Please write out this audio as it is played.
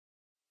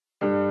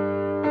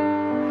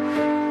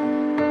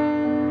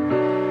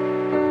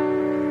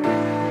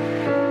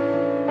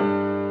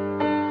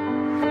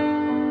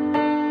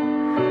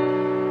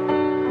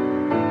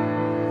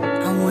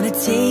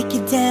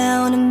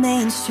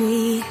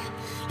street,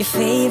 your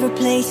favorite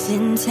place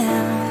in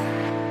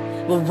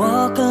town. We'll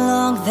walk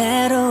along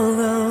that old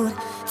road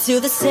till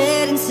the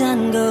setting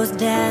sun goes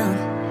down.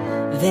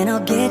 Then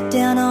I'll get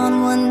down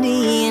on one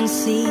knee and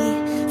see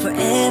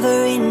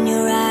forever in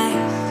your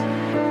eyes,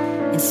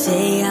 and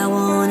say I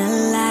want a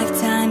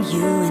lifetime,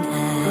 you and I.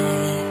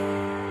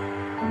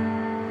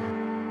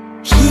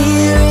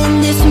 Here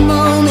in this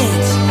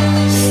moment,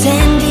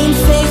 standing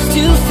face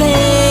to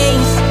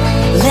face,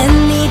 let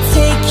me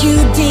take you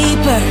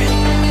deeper,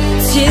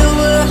 till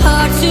we're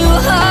heart to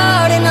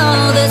heart and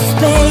all the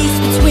space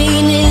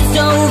between is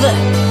over,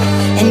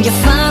 and you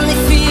finally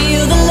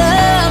feel the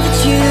love that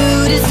you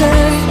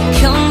deserve.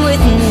 Come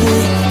with me,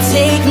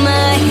 take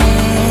my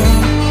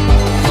hand,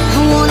 I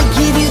wanna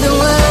give you the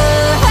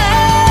world,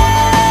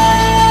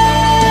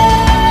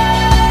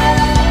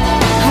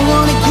 I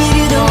wanna give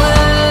you the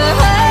world,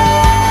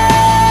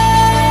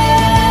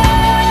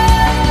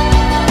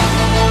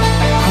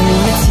 I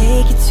wanna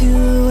take you to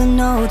an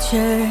old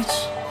church.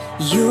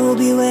 You'll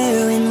be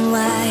wearing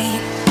white,